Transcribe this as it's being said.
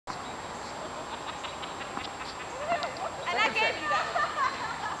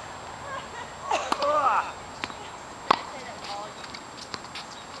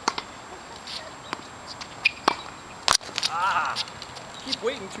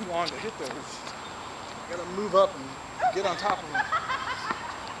too long to hit those. You gotta move up and get on top of them.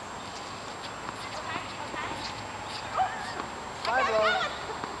 Bye, bro.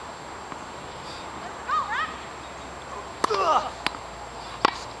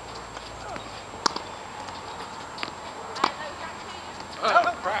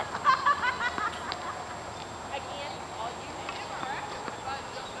 Oh, crap. Again, all you need is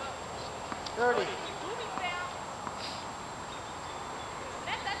 30.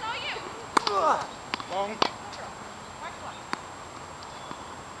 That's all you. Long.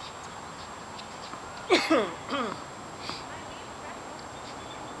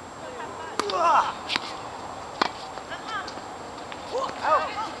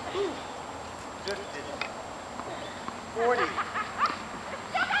 Out. 40.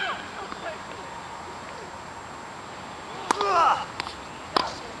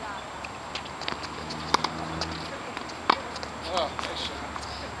 Oh, nice shot.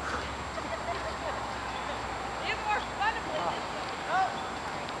 It's more fun to play this way. Oh,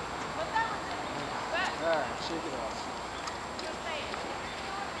 but that was it. Alright, shake it off. Just saying.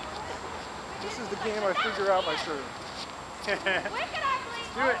 This is the game I figure out by serve. Wicked ugly.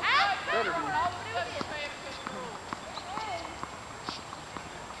 Do it. Out. Better be.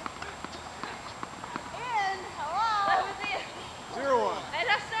 Hello. That was it. 0-1. And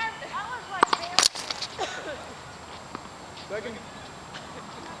I served it. I was like, damn. Second.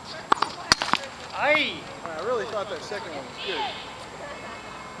 Aye. I really thought that second one was good.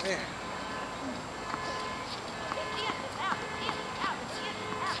 Man.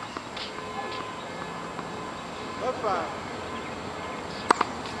 Left 5.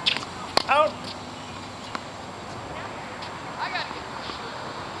 Out. I got it.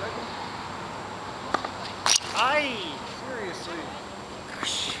 Second. Aye. Seriously.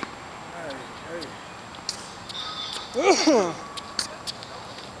 Hey.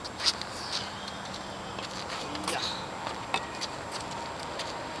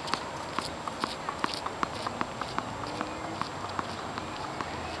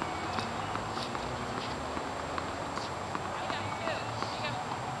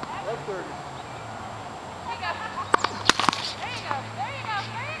 Left 30.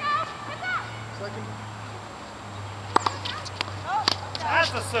 Second.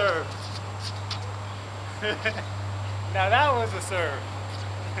 That's a serve. Now that was a serve.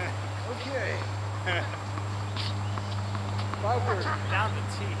 Okay. 5-30. Down the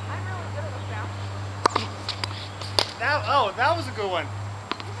tee. I'm really good at this now. That was a good one.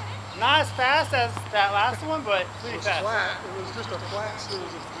 Not as fast as that last one, but It pretty was fast. flat. It was just a flat. It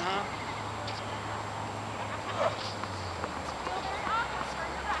was a Uh-huh.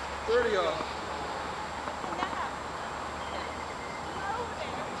 30 off.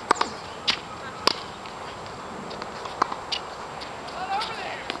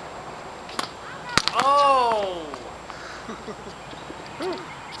 Oh!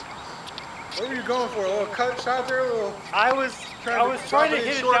 What were you going for? A little cut shot there? A little. I was trying to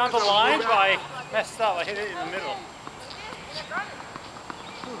hit it down the line, but I messed up. I hit it in the middle.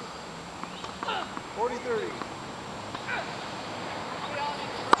 40-30.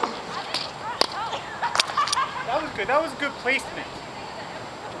 That was good. That was good placement.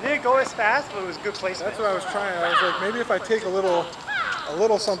 It didn't go as fast, but it was good placement. That's what I was trying. I was like, maybe if I take a little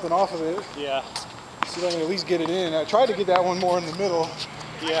something off of it, Yeah. see if I can at least get it in. I tried to get that one more in the middle.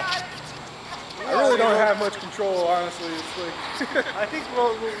 Yeah. I really don't have much control, honestly. It's like I think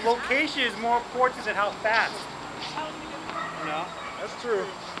location is more important than how fast. You know? that's true.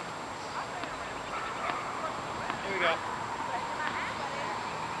 Here we go.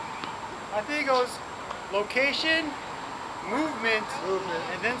 I think it goes location, movement,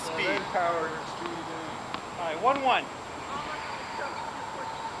 and then speed. And then power and speed. All right, 1-1.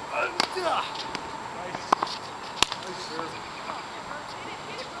 Nice serve.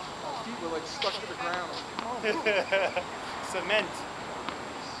 My feet were like stuck to the ground. Cement.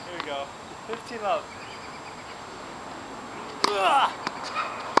 Here we go. 15 love.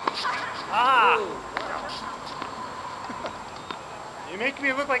 Ah! You're making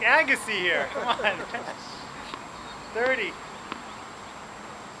me look like Agassi here. Come on. 30.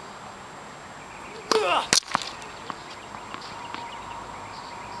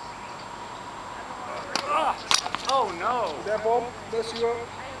 Oh no. Did that ball mess you up?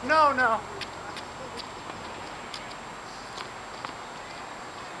 No, no.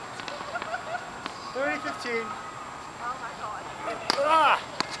 $30, $15. Oh my God. Ah!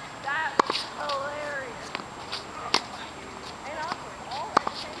 That was hilarious. And awkward, all at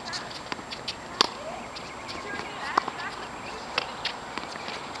the same time.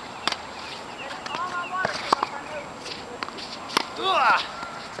 And all my water came up her nose. Ah!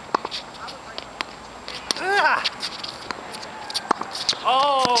 Ah!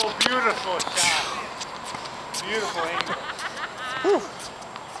 Oh, beautiful shot. Beautiful angle. Whew.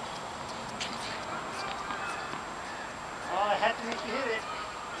 Oh, I had to make you hit it.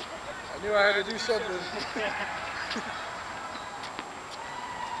 I knew I had to do something.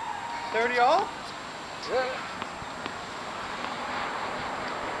 30 all? Yeah.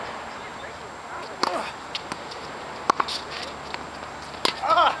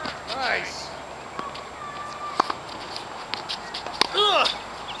 Ah! Nice. Ugh!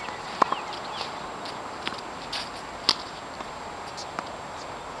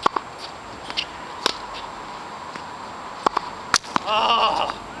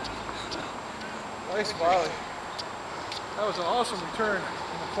 Ah! Nice volley. That was an awesome return in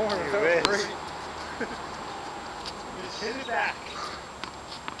the corner. It That was is. great. Just hit it back.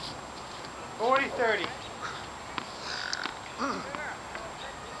 40-30.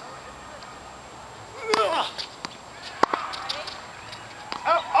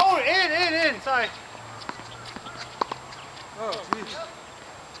 Oh, in. Sorry. Oh, geez.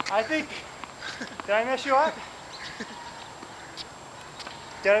 I think. Did I mess you up?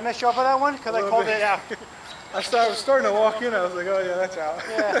 Did I mess you up on that one? Because I Little called bit. it out. I was starting to walk in. I was like, oh yeah, that's out.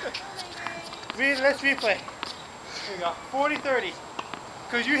 Yeah. Let's replay. Here we go. 40-30.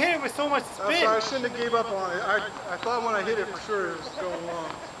 Because you hit it with so much I'm spin. sorry, I shouldn't have gave up on it. I thought when I hit it for sure it was going long.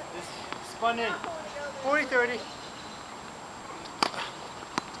 Just spun in. 40-30.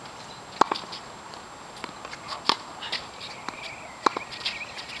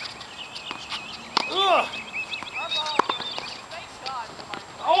 Ugh!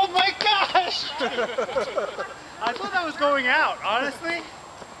 Oh my gosh! I thought that was going out, honestly.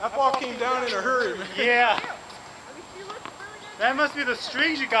 That ball came down in a hurry, man. Yeah. That must be the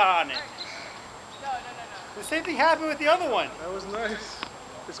strings you got on it. The same thing happened with the other one. That was nice.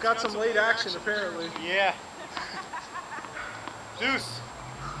 It's got some late action apparently. Yeah. Deuce.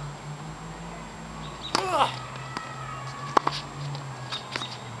 Ugh.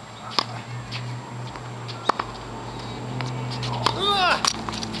 Ugh.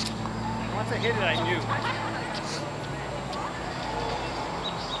 Once I hit it, I knew.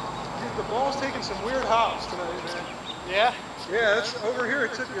 Dude, the ball's taking some weird hops tonight, man. Yeah? Yeah, that's over here.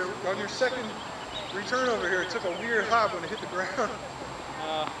 It took you on your second return over here. It took a weird hop when it hit the ground. Like,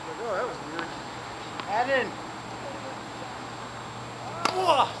 oh, that was weird. Add in.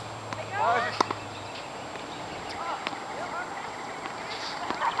 Ugh. Oh! All right.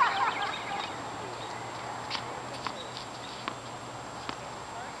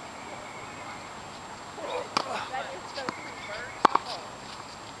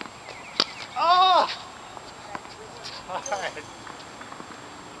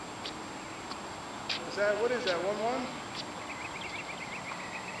 What is that, 1-1?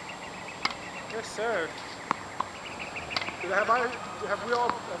 Yes, sir. Have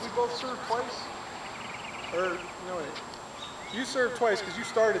we both served twice? Or, no wait. You served twice because you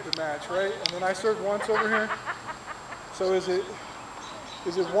started the match, right? And then I served once over here. So is it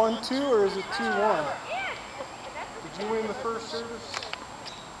 1-2 or is it 2-1? Did you win the first service?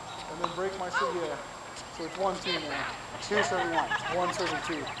 And then break my serve? Yeah. So it's 1-2 now. 2 serving 1. 1 serving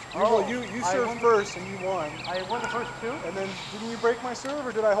 2. Oh, you I served won- first and you won. I won the first 2? And then didn't you break my serve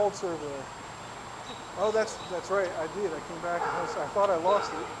or did I hold serve there? Oh, that's right. I did. I came back and I thought I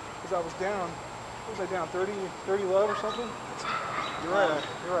lost it because I was down. What was I down? 30 love or something? You're right. I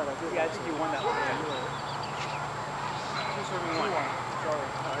did. Yeah, I think you won that one. Yeah, Yeah. you're right. 2 serving 1. Sorry.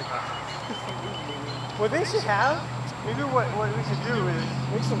 I got it. What they should have, maybe what we should do is,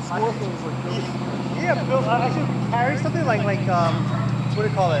 Make some score things like Billy. yeah, Bill, I should carry something like what do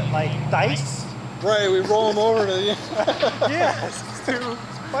you call it? Like dice? Right, we roll them over to you. Yes.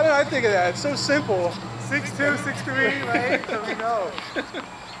 Why didn't I think of that? It's so simple. 6-2, 6-3, right? So we know.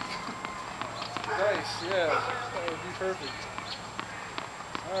 Nice, yeah. That would be perfect.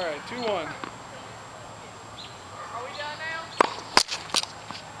 All right, 2-1. Are we done now?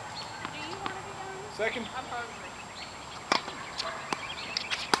 Do you want to be done? Second. I'm hungry.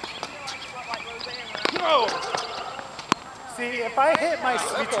 I feel like Roseanne. No! See, if I hit my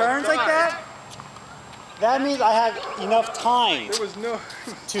returns like that, that means I have enough time There was no.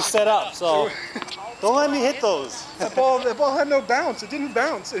 to set up. So don't let me hit those. That ball had no bounce. It didn't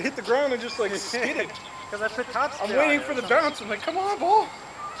bounce. It hit the ground and just like skidded. Because I put top I'm spin waiting on for it. the bounce. I'm like, come on, ball.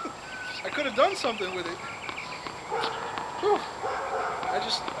 I could have done something with it. Whew. I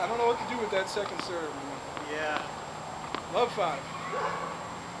don't know what to do with that second serve, man. Yeah. Love 5.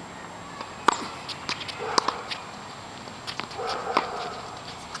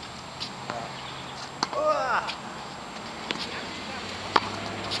 Ah.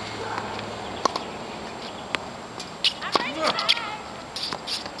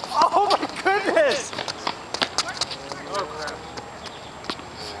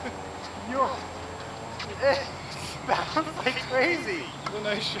 was a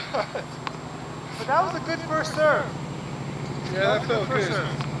nice shot. But that was a good first serve. Yeah, that felt good.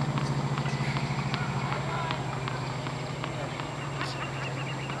 Serve.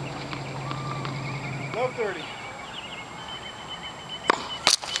 30.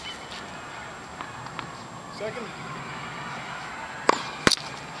 Second.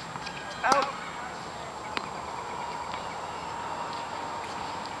 Out.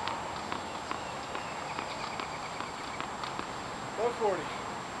 Love 40.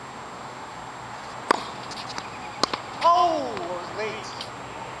 Oh, it was late.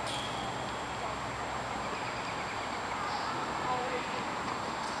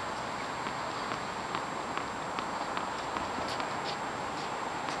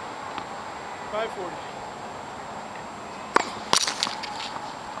 .540.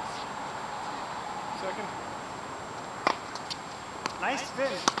 Second. Nice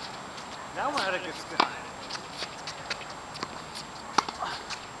spin. That one had a good spin on it.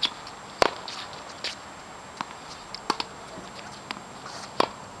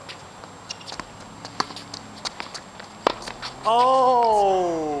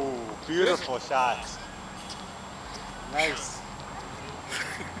 Oh, beautiful shot. Nice.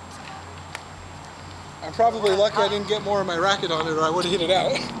 I'm probably lucky I didn't get more of my racket on it or I would have hit it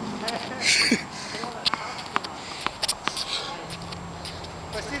out.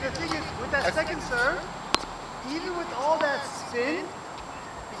 But see, the thing is, with that second serve, even with all that spin,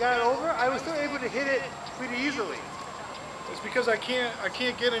 you got it over, I was still able to hit it pretty easily. It's because I can't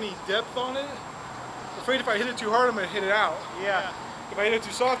get any depth on it. I'm afraid if I hit it too hard, I'm going to hit it out. Yeah. If I hit it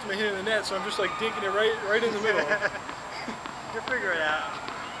too soft, I'm going to hit it in the net, so I'm just like dinking it right in the middle. You'll figure it out.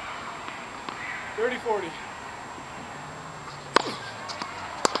 30-40.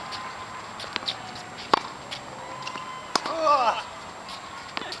 Oh.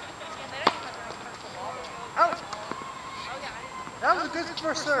 Out. That was a good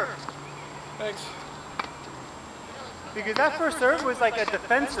first serve. Thanks. Because that first serve was like a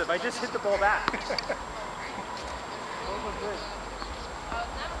defensive. I just hit the ball back.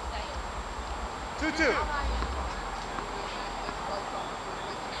 2-2.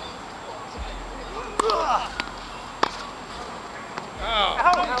 Ow.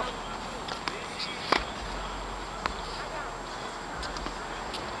 Out.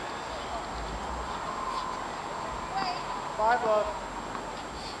 5 love.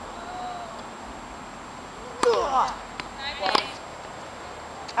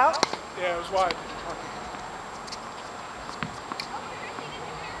 Out. Yeah, it was wide.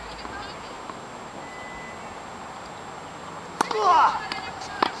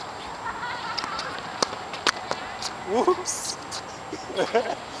 Whoops.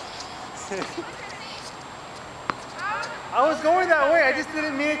 I was going that way, I just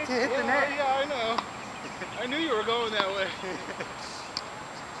didn't mean it to hit the net. Yeah, I know. I knew you were going that way.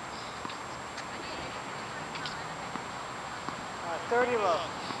 30 low.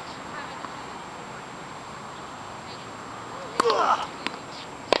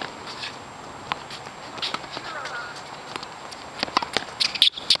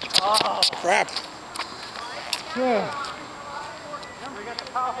 Oh, crap. Yeah. Remember, we got the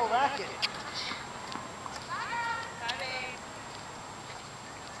powerful racket.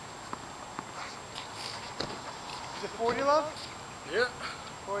 Is it 40 love? Yeah.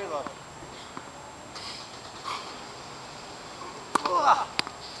 40 love.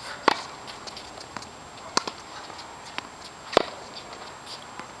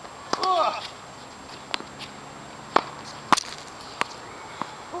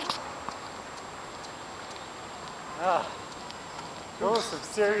 Those are some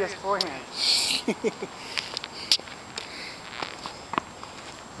serious forehands.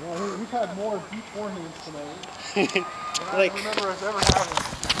 Yeah, we've had more deep forehands tonight than I Like, remember us ever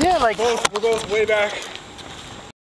having. yeah, like We're both way back.